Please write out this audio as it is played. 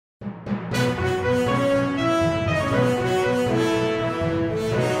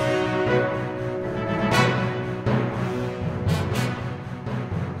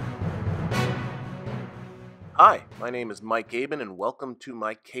My name is Mike Kerbin, and welcome to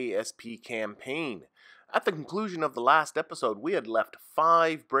my KSP campaign. At the conclusion of the last episode, we had left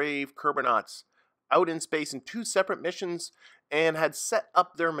 5 brave Kerbinauts out in space in 2 separate missions and had set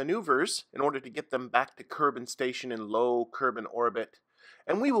up their maneuvers in order to get them back to Kerbin Station in low Kerbin orbit.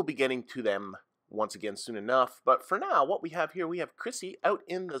 And we will be getting to them once again soon enough. But for now, what we have here, we have Chrissy out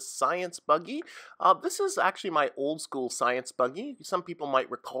in the science buggy. This is actually my old school science buggy. Some people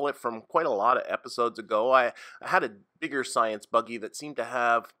might recall it from quite a lot of episodes ago. I had a bigger science buggy that seemed to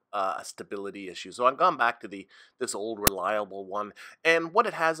have a stability issue. So I've gone back to this old reliable one. And what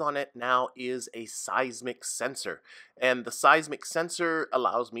it has on it now is a seismic sensor. And the seismic sensor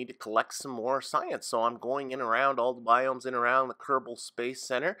allows me to collect some more science. So I'm going in around all the biomes in around the Kerbal Space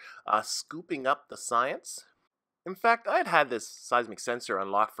Center, scooping up the science. In fact, I had this seismic sensor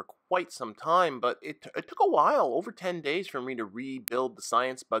unlocked for quite some time, but it took a while, over 10 days, for me to rebuild the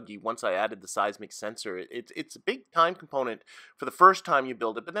science buggy once I added the seismic sensor. It's a big time component for the first time you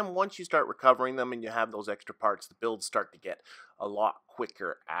build it, but then once you start recovering them and you have those extra parts, the builds start to get a lot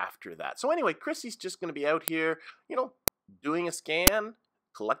quicker after that. So anyway, Chrissy's just going to be out here, doing a scan,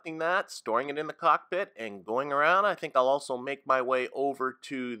 collecting that, storing it in the cockpit, and going around. I think I'll also make my way over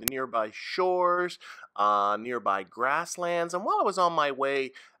to the nearby shores, nearby grasslands. And while I was on my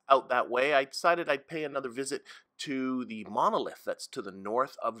way out that way, I decided I'd pay another visit to the monolith that's to the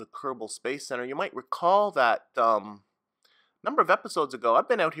north of the Kerbal Space Center. You might recall that number of episodes ago, I've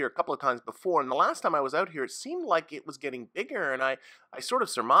been out here a couple of times before, and the last time I was out here, it seemed like it was getting bigger, and I sort of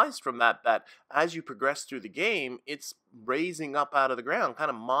surmised from that as you progress through the game, it's raising up out of the ground,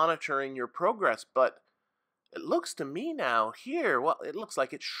 kind of monitoring your progress, but it looks to me now here, well, it looks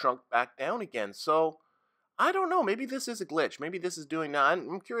like it shrunk back down again, so I don't know, maybe this is a glitch, maybe this is doing that.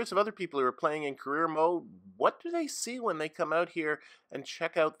 I'm curious if other people who are playing in career mode, what do they see when they come out here and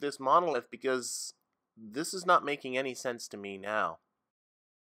check out this monolith, because this is not making any sense to me now.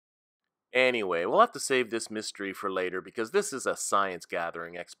 Anyway, we'll have to save this mystery for later because this is a science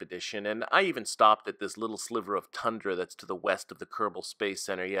gathering expedition, and I even stopped at this little sliver of tundra that's to the west of the Kerbal Space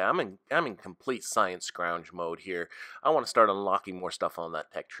Center. Yeah, I'm in complete science scrounge mode here. I want to start unlocking more stuff on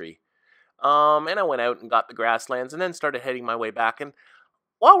that tech tree. And I went out and got the grasslands and then started heading my way back, and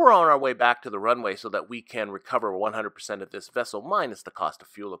while we're on our way back to the runway so that we can recover 100% of this vessel, minus the cost of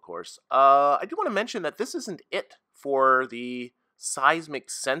fuel, of course, I do want to mention that this isn't it for the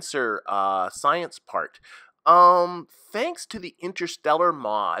seismic sensor science part. Thanks to the Interstellar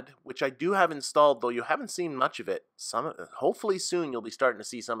mod, which I do have installed, though you haven't seen much of it, hopefully soon you'll be starting to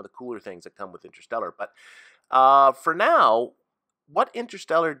see some of the cooler things that come with Interstellar. But for now, what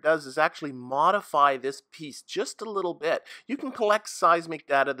Interstellar does is actually modify this piece just a little bit. You can collect seismic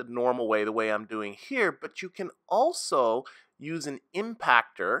data the normal way, the way I'm doing here, but you can also use an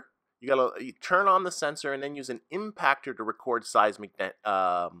impactor. You turn on the sensor and then use an impactor to record seismic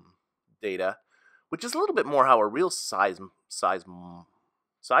data, which is a little bit more how a real seismograph,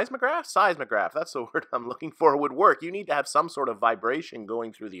 that's the word I'm looking for, would work. You need to have some sort of vibration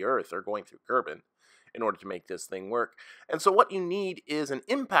going through the Earth or going through Kerbin in order to make this thing work. And so what you need is an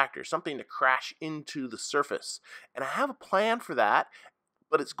impactor, something to crash into the surface. And I have a plan for that,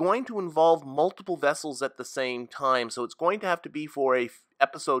 but it's going to involve multiple vessels at the same time. So it's going to have to be for a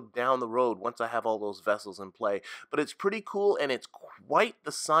episode down the road once I have all those vessels in play. But it's pretty cool, and it's quite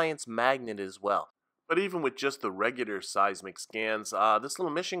the science magnet as well. But even with just the regular seismic scans, this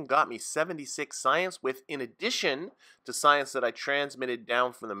little mission got me 76 science in addition to science that I transmitted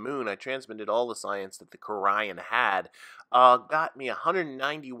down from the moon. I transmitted all the science that the Karian had. Got me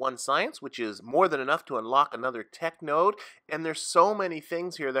 191 science, which is more than enough to unlock another tech node. And there's so many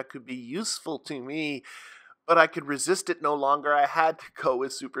things here that could be useful to me, but I could resist it no longer. I had to go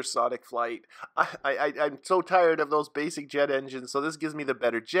with Supersonic Flight. I'm so tired of those basic jet engines, so this gives me the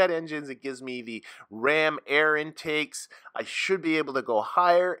better jet engines. It gives me the ram air intakes. I should be able to go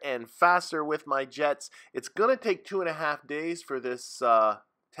higher and faster with my jets. It's going to take 2.5 days for this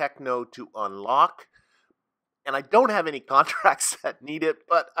tech node to unlock, and I don't have any contracts that need it,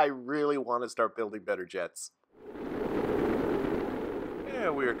 but I really want to start building better jets.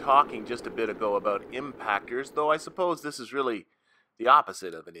 We were talking just a bit ago about impactors, though I suppose this is really the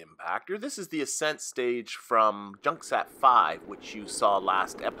opposite of an impactor. This is the ascent stage from JunkSat 5, which you saw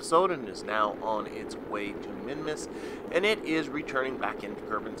last episode and is now on its way to Minmus, and it is returning back into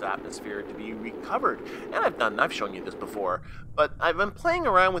Kerbin's atmosphere to be recovered. And I've shown you this before, but I've been playing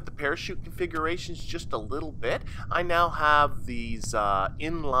around with the parachute configurations just a little bit. I now have these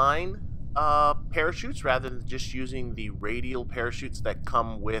inline parachutes rather than just using the radial parachutes that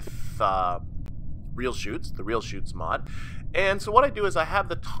come with real chutes, the real chutes mod. And so what I do is I have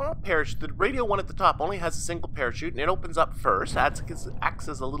the top parachute, the radial one at the top only has a single parachute, and it opens up first, acts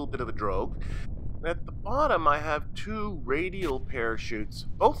as a little bit of a drogue. And at the bottom I have two radial parachutes,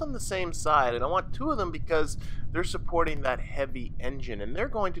 both on the same side, and I want two of them because they're supporting that heavy engine, and they're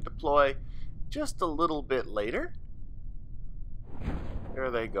going to deploy just a little bit later.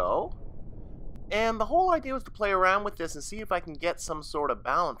 There they go. And the whole idea was to play around with this and see if I can get some sort of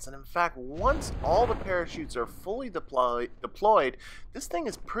balance. And in fact, once all the parachutes are fully deployed, this thing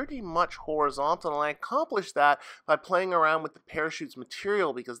is pretty much horizontal. And I accomplished that by playing around with the parachute's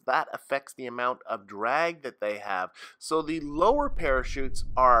material because that affects the amount of drag that they have. So the lower parachutes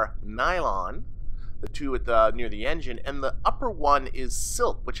are nylon, the two at near the engine, and the upper one is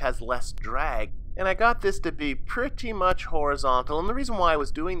silk, which has less drag. And I got this to be pretty much horizontal, and the reason why I was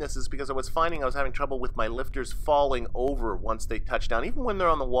doing this is because I was finding I was having trouble with my lifters falling over once they touch down. Even when they're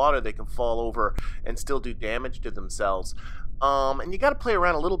on the water, they can fall over and still do damage to themselves. And you got to play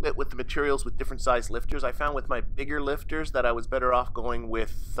around a little bit with the materials with different size lifters. I found with my bigger lifters that I was better off going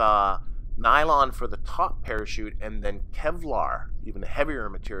with nylon for the top parachute and then Kevlar, even a heavier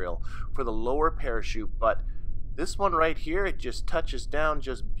material, for the lower parachute. But this one right here, it just touches down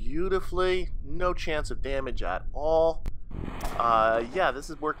just beautifully. No chance of damage at all. Yeah, this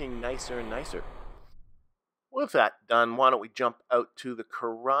is working nicer and nicer. With that done, why don't we jump out to the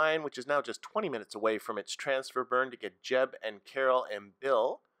Kerbin, which is now just 20 minutes away from its transfer burn to get Jeb and Carol and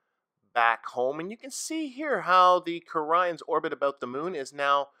Bill back home. And you can see here how the Kerbin's orbit about the moon is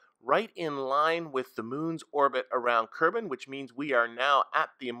now right in line with the moon's orbit around Kerbin, which means we are now at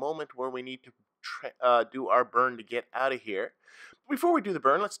the moment where we need to do our burn to get out of here. Before we do the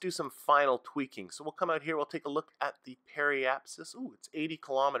burn, let's do some final tweaking. So we'll come out here, we'll take a look at the periapsis. Ooh, it's 80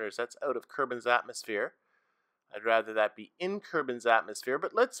 kilometers. That's out of Kerbin's atmosphere. I'd rather that be in Kerbin's atmosphere,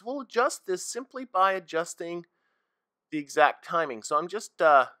 but we'll adjust this simply by adjusting the exact timing. So I'm just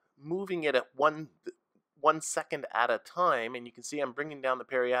moving it at one second at a time, and you can see I'm bringing down the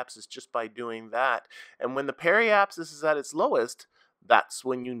periapsis just by doing that. And when the periapsis is at its lowest, that's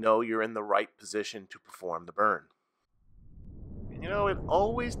when you know you're in the right position to perform the burn. And you know, it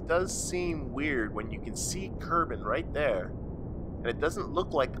always does seem weird when you can see Kerbin right there, and it doesn't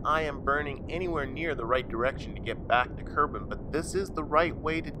look like I am burning anywhere near the right direction to get back to Kerbin, but this is the right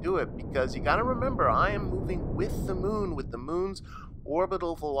way to do it because you gotta remember I am moving with the moon's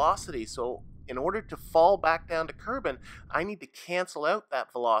orbital velocity. So in order to fall back down to Kerbin, I need to cancel out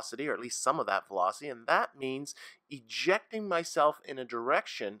that velocity, or at least some of that velocity, and that means ejecting myself in a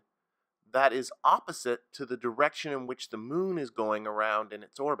direction that is opposite to the direction in which the moon is going around in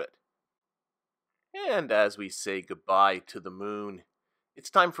its orbit. And as we say goodbye to the moon, it's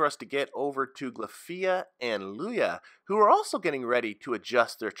time for us to get over to Glafia and Luya, who are also getting ready to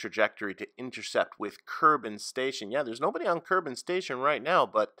adjust their trajectory to intercept with Kerbin Station. Yeah, there's nobody on Kerbin Station right now,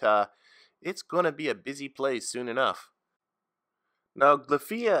 but it's going to be a busy place soon enough. Now,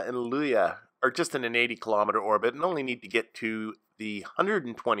 Glafia and Luya are just in an 80-kilometer orbit and only need to get to the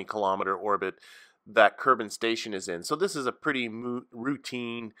 120-kilometer orbit that Kerbin Station is in. So this is a pretty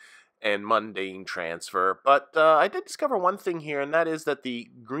routine and mundane transfer. But I did discover one thing here, and that is that the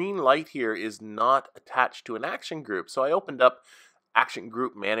green light here is not attached to an action group. So I opened up Action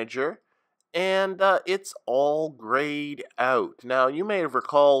Group Manager, and it's all grayed out. Now, you may have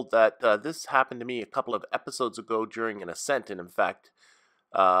recalled that this happened to me a couple of episodes ago during an ascent, and in fact,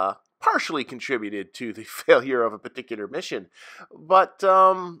 partially contributed to the failure of a particular mission. But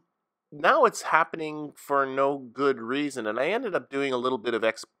now it's happening for no good reason, and I ended up doing a little bit of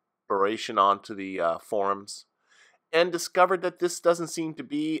exploration onto the forums and discovered that this doesn't seem to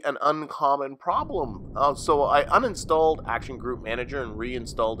be an uncommon problem. So I uninstalled Action Group Manager and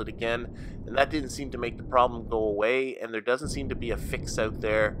reinstalled it again, and that didn't seem to make the problem go away, and there doesn't seem to be a fix out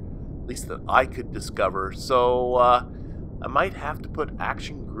there, at least that I could discover. So I might have to put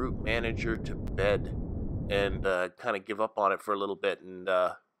Action Group Manager to bed and kind of give up on it for a little bit and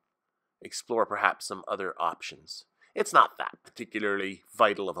explore perhaps some other options. It's not that particularly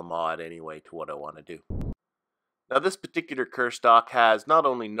vital of a mod anyway to what I want to do. Now, this particular Kerstock has not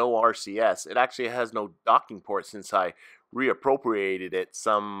only no RCS, it actually has no docking port since I reappropriated it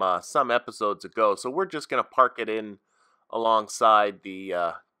some episodes ago. So we're just going to park it in alongside the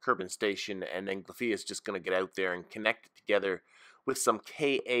Kerbin Station, and then Glafia is just going to get out there and connect it together with some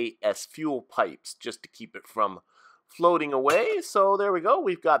KAS fuel pipes just to keep it from floating away. So there we go.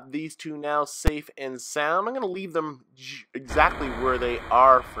 We've got these two now safe and sound. I'm going to leave them exactly where they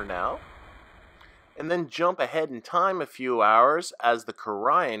are for now, and then jump ahead in time a few hours as the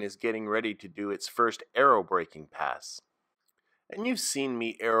Kerbin is getting ready to do its first aerobraking pass. And you've seen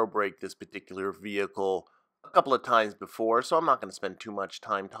me aerobrake this particular vehicle a couple of times before, so I'm not going to spend too much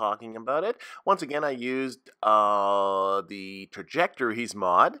time talking about it. Once again, I used the trajectories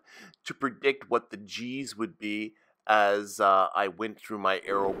mod to predict what the G's would be as I went through my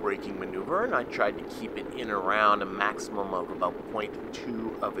aerobraking maneuver, and I tried to keep it in around a maximum of about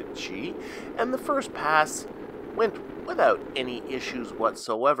 0.2 of a G. And the first pass went without any issues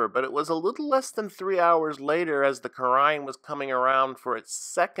whatsoever, but it was a little less than 3 hours later, as the Kerbin was coming around for its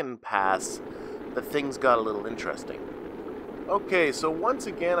second pass, that things got a little interesting. Okay, so once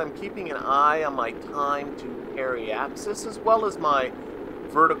again, I'm keeping an eye on my time to periapsis as well as my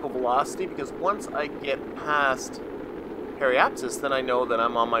vertical velocity, because once I get past periapsis, then I know that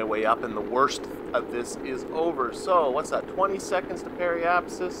I'm on my way up and the worst of this is over. So, what's that, 20 seconds to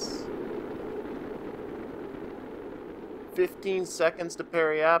periapsis? 15 seconds to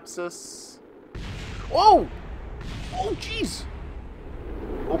periapsis. Oh! Oh, jeez!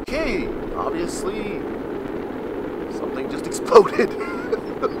 Okay, obviously, something just exploded.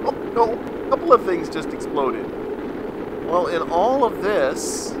 Oh, no, a couple of things just exploded. Well, in all of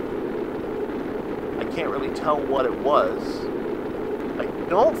this, I can't really tell what it was. I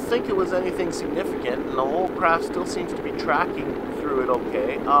don't think it was anything significant, and the whole craft still seems to be tracking through it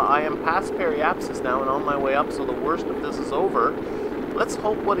okay. I am past periapsis now and on my way up, so the worst of this is over. Let's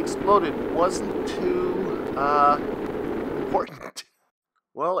hope what exploded wasn't too important.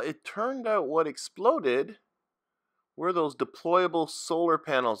 Well, it turned out what exploded were those deployable solar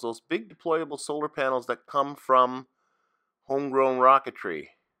panels, those big deployable solar panels that come from homegrown rocketry.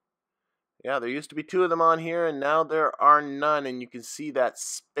 Yeah, there used to be 2 of them on here, and now there are none, and you can see that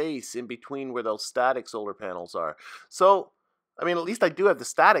space in between where those static solar panels are. So, I mean, at least I do have the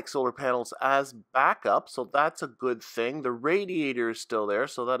static solar panels as backup, so that's a good thing. The radiator is still there,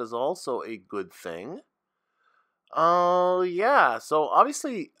 so that is also a good thing. Oh, yeah, so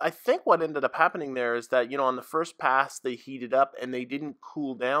obviously, I think what ended up happening there is that, on the first pass, they heated up, and they didn't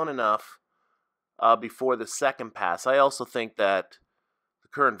cool down enough before the second pass. I also think that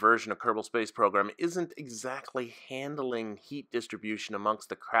current version of Kerbal Space Program isn't exactly handling heat distribution amongst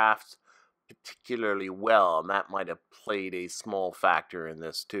the crafts particularly well, and that might have played a small factor in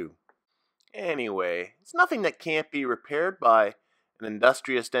this too. Anyway, it's nothing that can't be repaired by an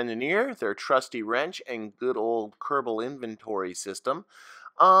industrious engineer, their trusty wrench, and good old Kerbal inventory system.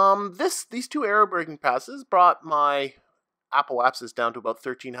 These 2 aerobraking passes brought my apoapsis down to about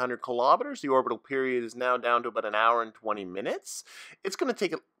 1,300 kilometers. The orbital period is now down to about an hour and 20 minutes. It's going to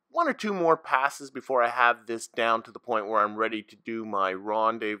take 1 or 2 more passes before I have this down to the point where I'm ready to do my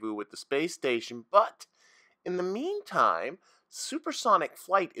rendezvous with the space station. But in the meantime, Supersonic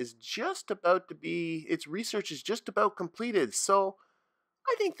Flight is just about to be, its research is just about completed. So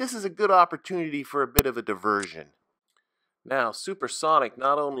I think this is a good opportunity for a bit of a diversion. Now, Supersonic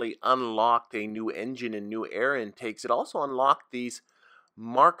not only unlocked a new engine and new air intakes, it also unlocked these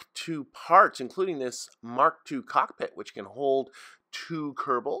Mark II parts, including this Mark II cockpit, which can hold 2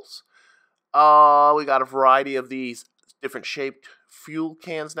 Kerbals. We got a variety of these different shaped fuel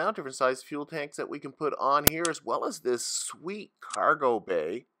cans now, different sized fuel tanks that we can put on here, as well as this sweet cargo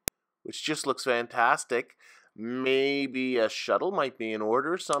bay, which just looks fantastic. Maybe a shuttle might be in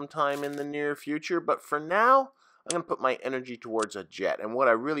order sometime in the near future, but for now, I'm going to put my energy towards a jet, and what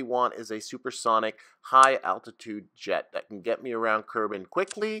I really want is a supersonic high-altitude jet that can get me around Kerbin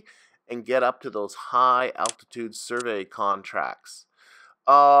quickly and get up to those high-altitude survey contracts.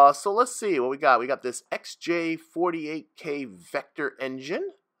 So let's see what we got. We got this XJ48K Vector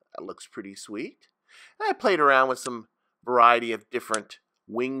engine. That looks pretty sweet. And I played around with some variety of different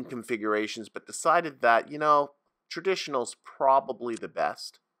wing configurations, but decided that, traditional's probably the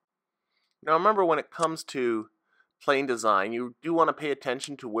best. Now remember, when it comes to plane design, you do want to pay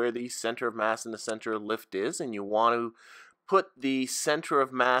attention to where the center of mass and the center of lift is, and you want to put the center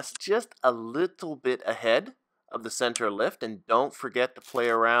of mass just a little bit ahead of the center of lift, and don't forget to play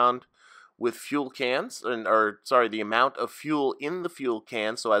around with fuel cans, the amount of fuel in the fuel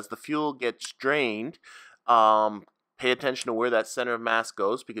can, so as the fuel gets drained, pay attention to where that center of mass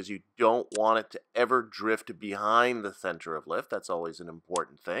goes, because you don't want it to ever drift behind the center of lift. That's always an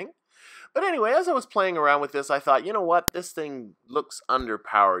important thing. But anyway, as I was playing around with this, I thought, you know what, this thing looks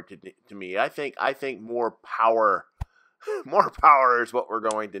underpowered to me. I think more power, more power is what we're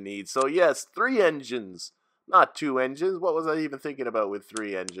going to need. So yes, 3 engines, not 2 engines. What was I even thinking about with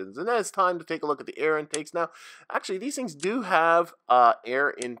 3 engines? And then it's time to take a look at the air intakes now. Actually, these things do have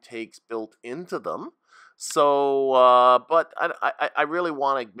air intakes built into them. So, but I really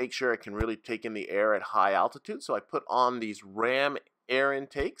want to make sure I can really take in the air at high altitude. So I put on these RAM air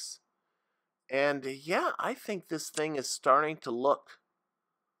intakes. And yeah, I think this thing is starting to look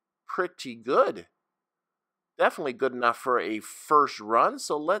pretty good. Definitely good enough for a first run.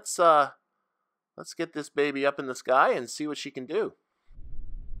 So let's get this baby up in the sky and see what she can do.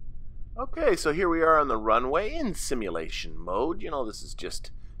 Okay, so here we are on the runway in simulation mode. You know, this is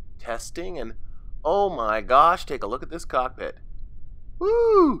just testing, and oh my gosh, take a look at this cockpit.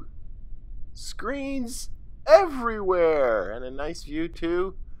 Woo! Screens everywhere, and a nice view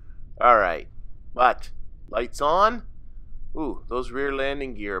too. Alright, but lights on. Ooh, those rear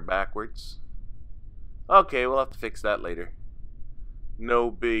landing gear are backwards. Okay, we'll have to fix that later. No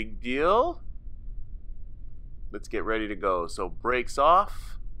big deal. Let's get ready to go. So brakes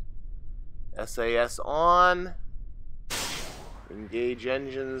off. SAS on. Engage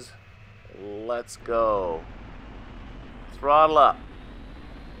engines. Let's go. Throttle up.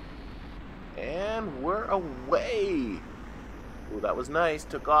 And we're away. Ooh, that was nice.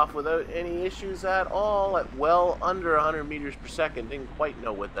 Took off without any issues at all at well under 100 meters per second. Didn't quite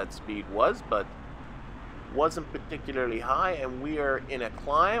know what that speed was, but wasn't particularly high, and we are in a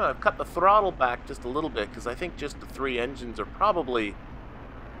climb. I've cut the throttle back just a little bit because I think just the 3 engines are probably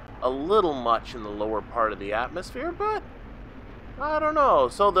a little much in the lower part of the atmosphere, but I don't know.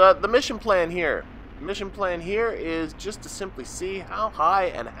 So the mission plan here. The mission plan here is just to simply see how high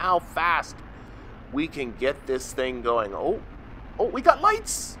and how fast we can get this thing going. Oh, we got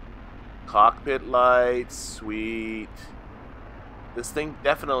lights! Cockpit lights, sweet. This thing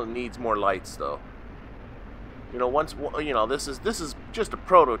definitely needs more lights though. You know, this is just a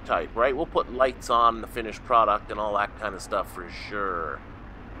prototype, right? We'll put lights on the finished product and all that kind of stuff for sure.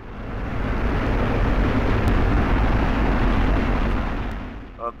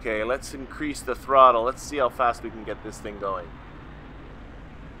 Okay, let's increase the throttle. Let's see how fast we can get this thing going.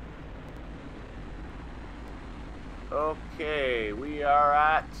 Okay, we are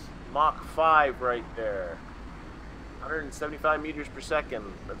at Mach 5 right there. 175 meters per second.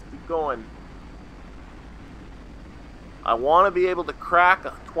 Let's keep going. I want to be able to crack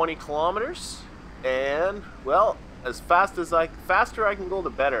 20 kilometers, and well, faster I can go, the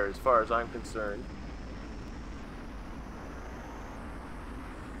better, as far as I'm concerned.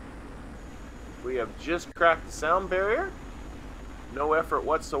 We have just cracked the sound barrier. No effort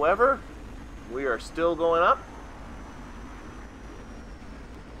whatsoever. We are still going up.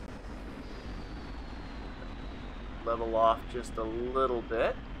 Level off just a little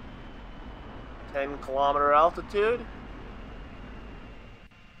bit. 10-kilometer altitude.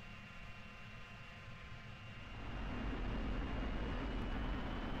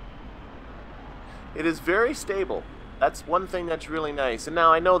 It is very stable. That's one thing that's really nice. And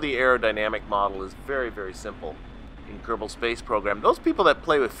now I know the aerodynamic model is very, very simple in Kerbal Space Program. Those people that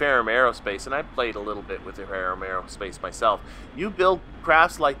play with Ferrum Aerospace, and I played a little bit with Ferrum Aerospace myself, you build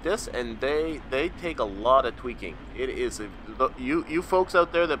crafts like this and they take a lot of tweaking. It is you folks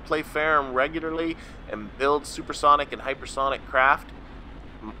out there that play Ferrum regularly and build supersonic and hypersonic craft,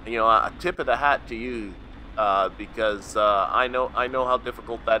 you know, a tip of the hat to you, because I know how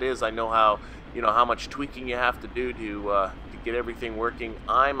difficult that is. I know how, you know, how much tweaking you have to do to get everything working.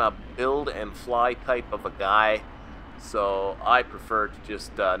 I'm a build and fly type of a guy, so I prefer to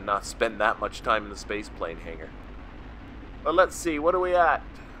just not spend that much time in the space plane hangar. But let's see, what are we at?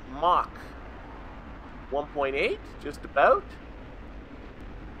 Mach 1.8, just about.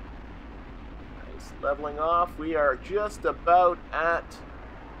 Nice, leveling off. We are just about at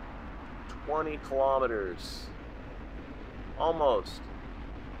 20 kilometers. Almost.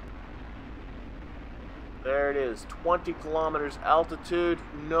 There it is, 20 kilometers altitude,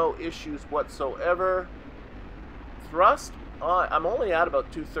 no issues whatsoever. Thrust, I'm only at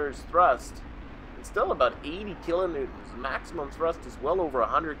about 2/3 thrust. It's still about 80 kilonewtons. Maximum thrust is well over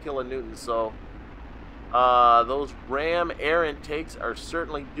 100 kilonewtons, so those ram air intakes are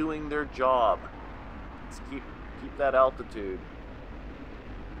certainly doing their job. Let's keep that altitude.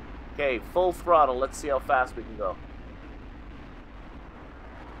 Okay, full throttle. Let's see how fast we can go.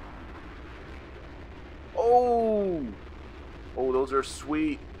 Oh, those are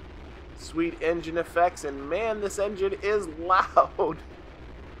sweet engine effects, and man, this engine is loud.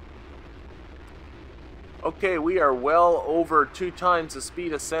 Okay, we are well over 2 times the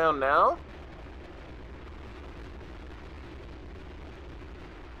speed of sound now.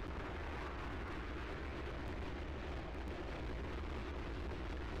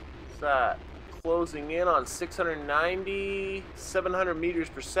 What's that? Closing in on 690, 700 meters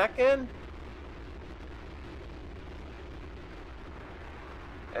per second.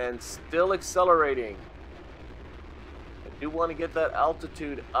 And still accelerating. do want to get that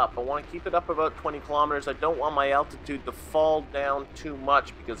altitude up. I want to keep it up about 20 kilometers. I don't want my altitude to fall down too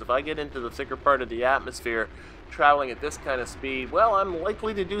much, because if I get into the thicker part of the atmosphere traveling at this kind of speed, well, I'm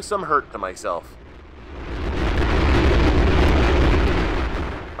likely to do some hurt to myself.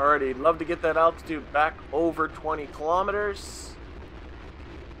 Alrighty, love to get that altitude back over 20 kilometers.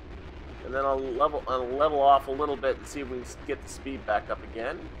 And then I'll level off a little bit and see if we can get the speed back up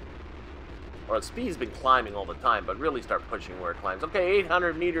again. Or the speed's been climbing all the time, but really start pushing where it climbs. Okay,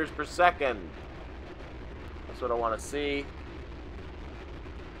 800 meters per second. That's what I want to see.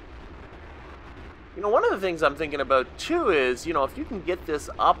 You know, one of the things I'm thinking about too is, you know, if you can get this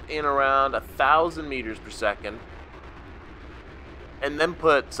up in around 1,000 meters per second, and then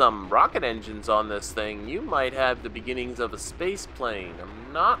put some rocket engines on this thing, you might have the beginnings of a space plane.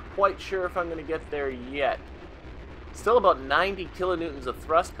 I'm not quite sure if I'm going to get there yet. Still about 90 kilonewtons of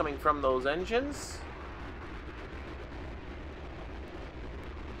thrust coming from those engines.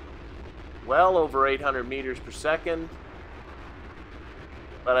 Well over 800 meters per second.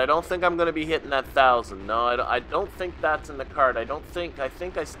 But I don't think I'm going to be hitting that 1,000. No, I don't think that's in the card. I think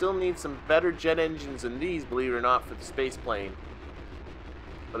I still need some better jet engines than these, believe it or not, for the space plane.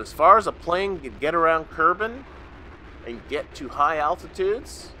 But as far as a plane can get around Kerbin and get to high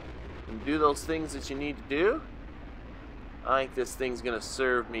altitudes and do those things that you need to do, I think this thing's going to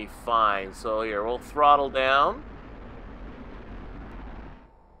serve me fine. So here, we'll throttle down.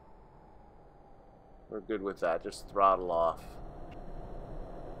 We're good with that. Just throttle off.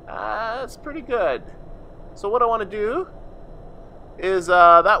 That's pretty good. So what I want to do is,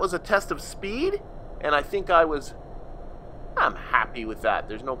 that was a test of speed, and I think I'm happy with that.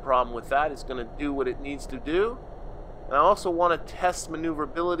 There's no problem with that. It's going to do what it needs to do. And I also want to test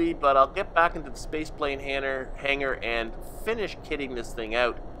maneuverability, but I'll get back into the spaceplane hangar and finish kitting this thing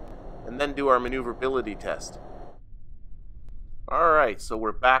out, and then do our maneuverability test. Alright, so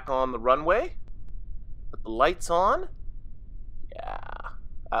we're back on the runway. Put the lights on. Yeah,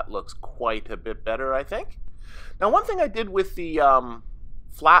 that looks quite a bit better, I think. Now, one thing I did with the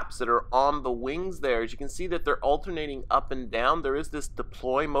flaps that are on the wings there, as you can see that they're alternating up and down. There is this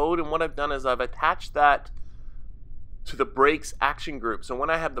deploy mode, and what I've done is I've attached that to the brakes action group. So when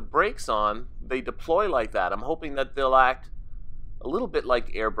I have the brakes on, they deploy like that. I'm hoping that they'll act a little bit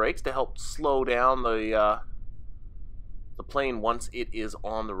like air brakes to help slow down the plane once it is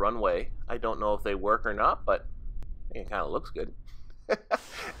on the runway. I don't know if they work or not, but it kind of looks good.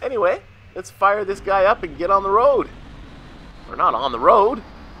 Anyway, let's fire this guy up and get on the road. We're not on the road.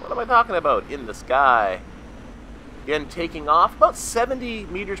 What am I talking about? In the sky. Again, taking off about 70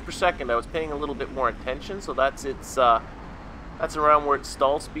 meters per second. I was paying a little bit more attention, so that's around where its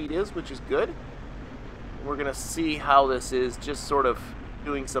stall speed is, which is good. We're gonna see how this is, just sort of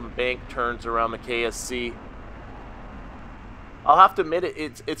doing some bank turns around the KSC. I'll have to admit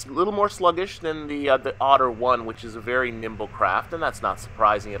it's a little more sluggish than the Otter 1, which is a very nimble craft, and that's not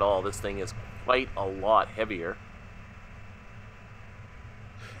surprising at all. This thing is quite a lot heavier.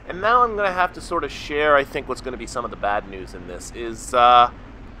 And now I'm going to have to sort of share, I think, what's going to be some of the bad news in this is,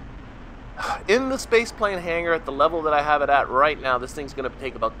 in the spaceplane hangar at the level that I have it at right now, this thing's going to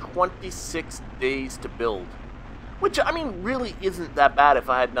take about 26 days to build. Which, I mean, really isn't that bad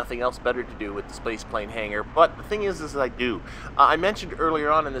if I had nothing else better to do with the spaceplane hangar. But the thing is I do. I mentioned earlier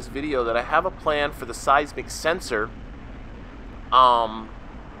on in this video that I have a plan for the seismic sensor, and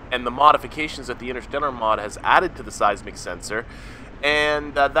the modifications that the Interstellar mod has added to the seismic sensor.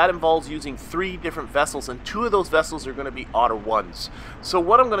 And that involves using 3 different vessels, and 2 of those vessels are going to be Otter 1s. So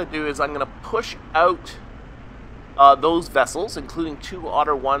what I'm going to do is I'm going to push out those vessels, including 2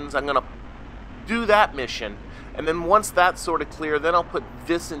 Otter 1s. I'm going to do that mission, and then once that's sort of clear, then I'll put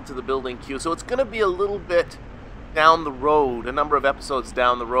this into the building queue. So it's going to be a little bit down the road, a number of episodes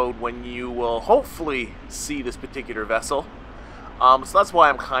down the road, when you will hopefully see this particular vessel. So that's why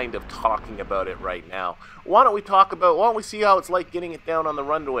I'm kind of talking about it right now. Why don't we see how it's like getting it down on the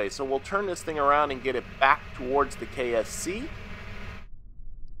runway. So we'll turn this thing around and get it back towards the KSC.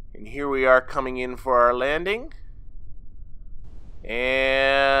 And here we are coming in for our landing.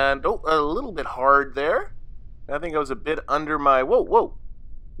 And, oh, a little bit hard there. I think I was a bit under my, whoa.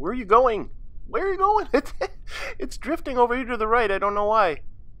 Where are you going? Where are you going? It's drifting over here to the right. I don't know why.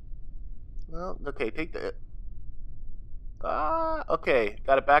 Well, okay, take the... okay,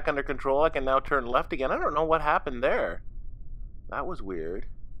 got it back under control. I can now turn left again. I don't know what happened there. That was weird.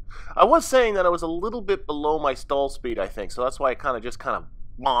 I was saying that I was a little bit below my stall speed, I think, so that's why I kind of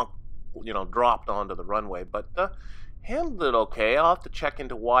bonk, you know, dropped onto the runway. But handled it okay. I'll have to check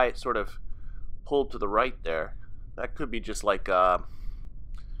into why it sort of pulled to the right there. That could be just like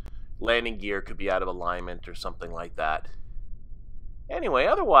landing gear could be out of alignment or something like that. Anyway,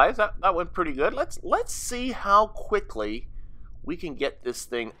 otherwise, that went pretty good. Let's see how quickly we can get this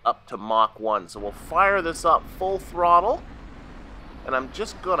thing up to Mach 1. So we'll fire this up full throttle. And I'm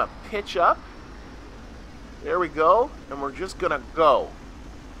just going to pitch up. There we go. And we're just going to go.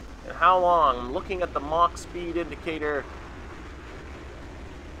 And how long? I'm looking at the Mach speed indicator.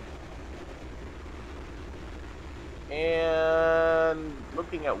 And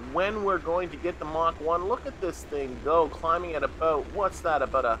looking at when we're going to get the Mach 1. Look at this thing go, climbing at about, what's that,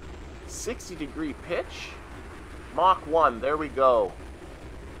 about a 60-degree pitch? Mach 1, there we go.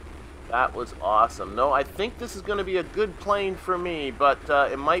 That was awesome. No, I think this is going to be a good plane for me, but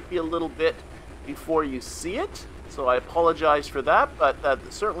it might be a little bit before you see it. So I apologize for that, but that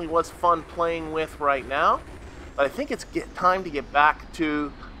certainly was fun playing with right now. But I think it's time to get back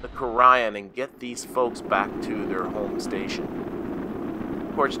to the Kerbin and get these folks back to their home station.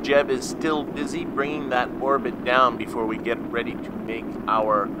 Of course, Jeb is still busy bringing that orbit down before we get ready to make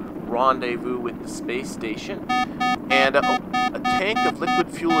our rendezvous with the space station. And oh, a tank of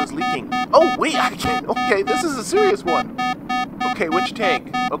liquid fuel is leaking. Oh wait, I can't. Okay, this is a serious one. Okay, which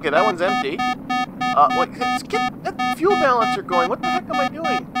tank? Okay, that one's empty. Wait, let's get that fuel balancer going. What the heck am I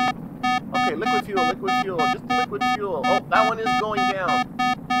doing? Okay, liquid fuel, just liquid fuel. Oh, that one is going down.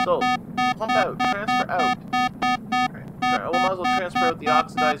 So, pump out, transfer out. We might as well transfer out the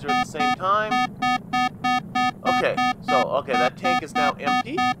oxidizer at the same time. Okay, okay, that tank is now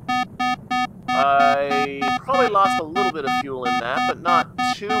empty. I probably lost a little bit of fuel in that, but not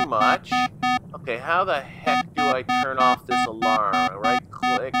too much. Okay, how the heck do I turn off this alarm? Right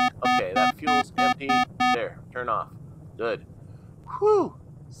click. Okay, that fuel's empty. There, turn off. Good. Whew,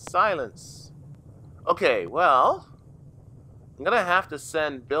 silence. Okay, well, I'm going to have to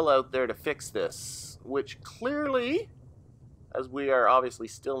send Bill out there to fix this, which clearly, as we are obviously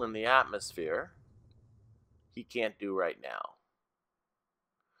still in the atmosphere, he can't do right now.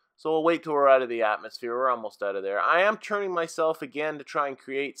 So we'll wait till we're out of the atmosphere. We're almost out of there. I am turning myself again to try and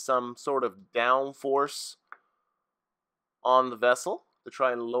create some sort of downforce on the vessel to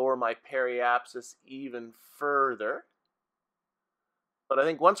try and lower my periapsis even further. But I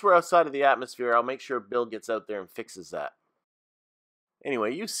think once we're outside of the atmosphere, I'll make sure Bill gets out there and fixes that.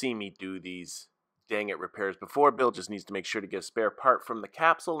 Anyway, you see me do these dang it repairs before. Bill just needs to make sure to get a spare part from the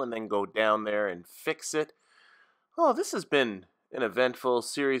capsule and then go down there and fix it. Oh, this has been an eventful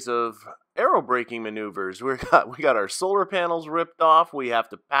series of aerobraking maneuvers. We got our solar panels ripped off. We have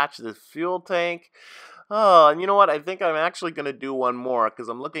to patch the fuel tank. Oh, and you know what? I think I'm actually going to do one more because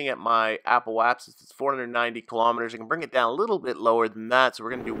I'm looking at my apoapsis. It's 490 kilometers. I can bring it down a little bit lower than that. So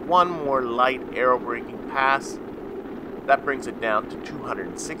we're going to do one more light aerobraking pass. That brings it down to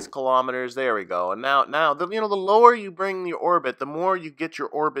 206 kilometers. There we go. And now, the lower you bring your orbit, the more you get your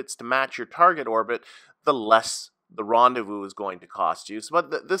orbits to match your target orbit, the less the rendezvous is going to cost you. So,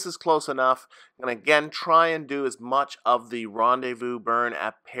 but this is close enough. I'm going to again try and do as much of the rendezvous burn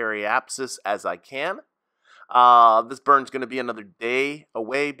at periapsis as I can. This burn's going to be another day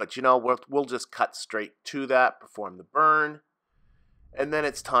away, but we'll just cut straight to that, perform the burn, and then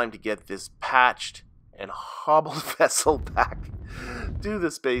it's time to get this patched and hobble vessel back to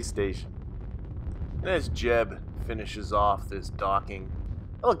the space station. And as Jeb finishes off this docking,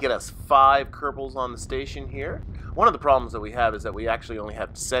 that'll get us 5 kerbals on the station here. One of the problems that we have is that we actually only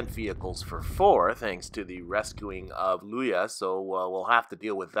have descent vehicles for 4, thanks to the rescuing of Luya, so we'll have to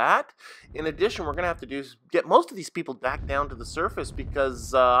deal with that. In addition, we're going to have to get most of these people back down to the surface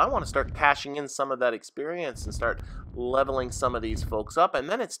because I want to start cashing in some of that experience and start leveling some of these folks up, and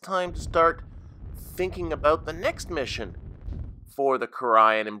then it's time to start thinking about the next mission for the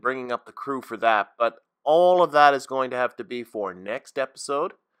Kerbin and bringing up the crew for that, but all of that is going to have to be for next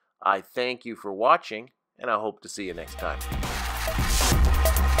episode. I thank you for watching, and I hope to see you next time.